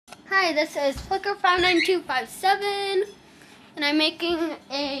Hi, this is Flicker59257, and I'm making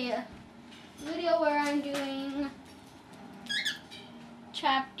a video where I'm doing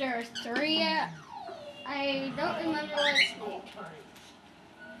Chapter 3. I don't remember what it's named.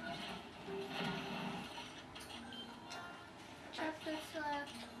 Chapter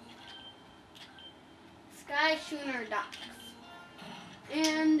Sky Schooner Docks.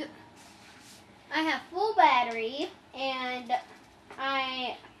 And I have full battery, and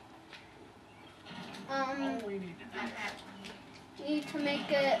I need to make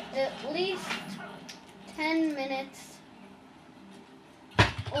it at least 10 minutes,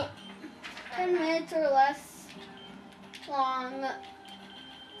 10 minutes or less long,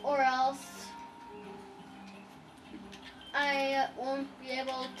 or else I won't be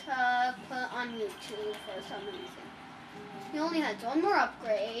able to put on YouTube for some reason. He only has one more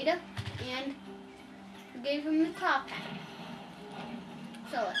upgrade, and I gave him the top hat.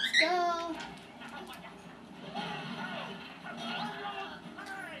 So let's go.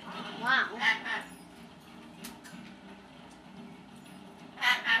 Wow.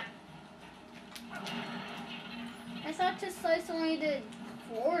 I thought this slice only did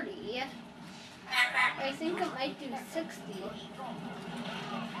 40. I think it might do 60.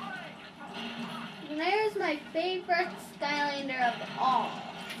 There's my favorite Skylander of all.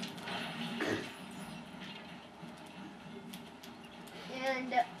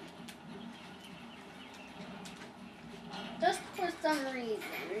 And just for some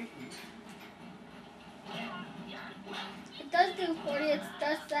reason, it does do 40, it's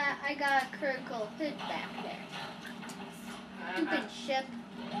just that I got a critical hit back there. Stupid ship.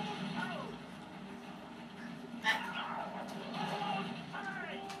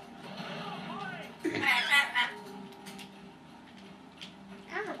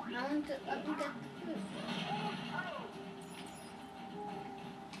 Ow, no one let me get through.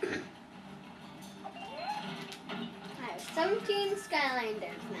 I have 17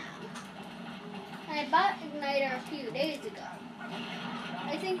 Skylanders now. I bought Igniter a few days ago.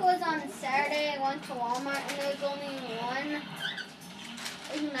 I think it was on Saturday. I went to Walmart and there was only one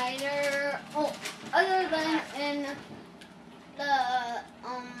Igniter. Oh, other than in the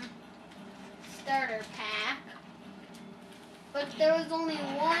starter pack. But there was only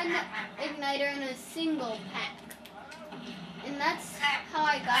one Igniter in a single pack. And that's how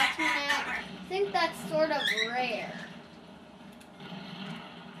I got to that. I think that's sort of rare.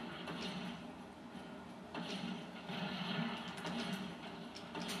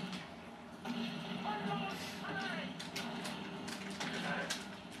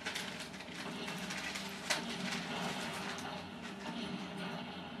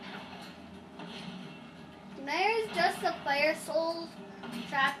 There's just a fire soul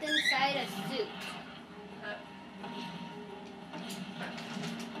trapped inside a suit.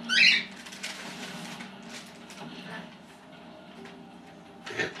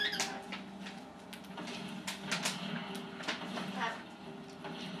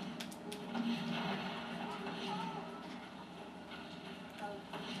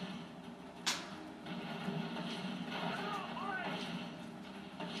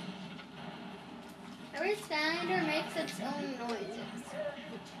 Every Skylander makes its own noises.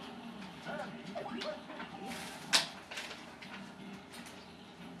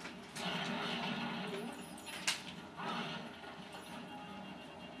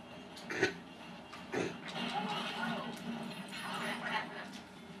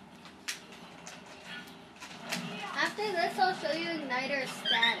 After this, I'll show you Igniter's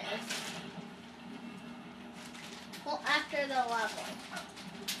status. Well, after the level.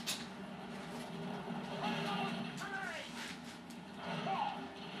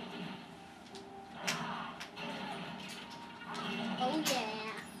 Oh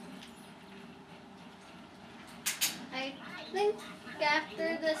yeah. I think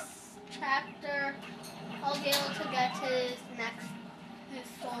after this chapter, I'll be able to get his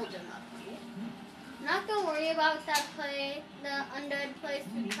soul gem upgrade. I'm not gonna worry about that the undead place,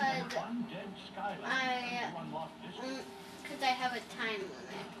 because I have a time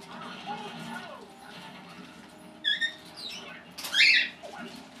limit.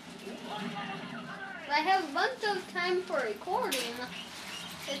 I have a bunch of time for recording.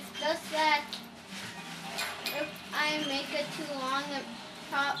 It's just that if I make it too long, it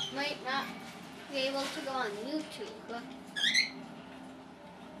might not be able to go on YouTube.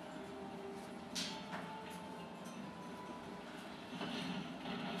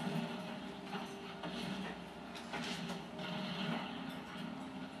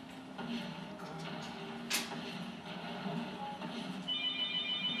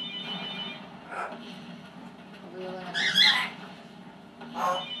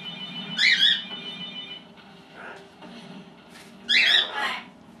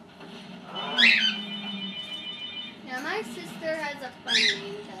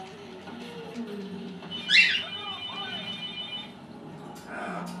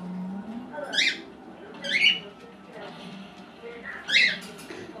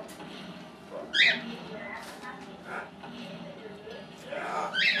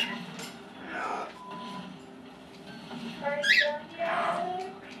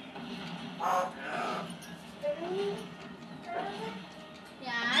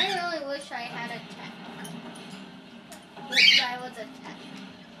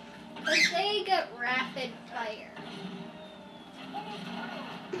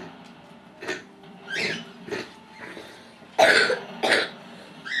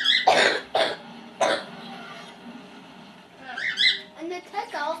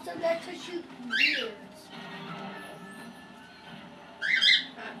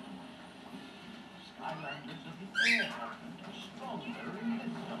 Skylanders of the air, stronger in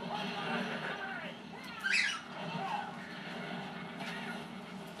wisdom.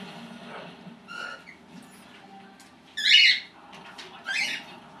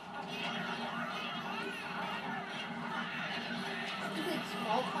 Stupid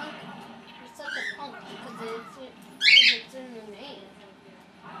small punk. You're such a punk because it's in the name.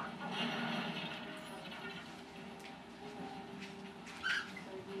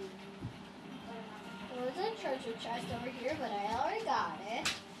 There was a treasure chest over here, but I already got it.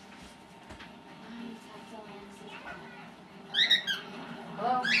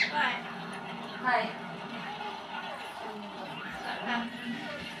 Hello? Hi. Hi.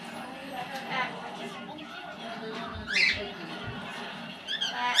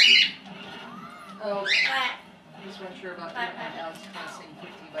 Oh, I just wasn't sure about you and Alex crossing 50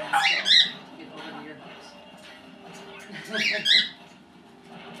 by himself to get over to your house. Okay.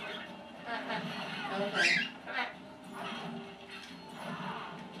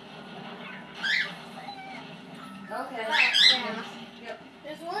 Okay. Yeah. Yep.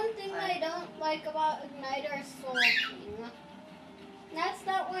 There's one thing I don't like about Igniter's Soul King. That's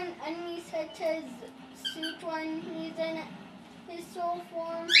that when enemies hit his suit when he's in his soul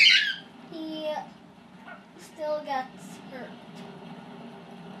form, he still gets hurt.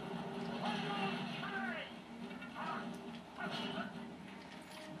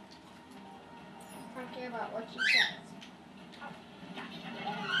 I don't care about what she says.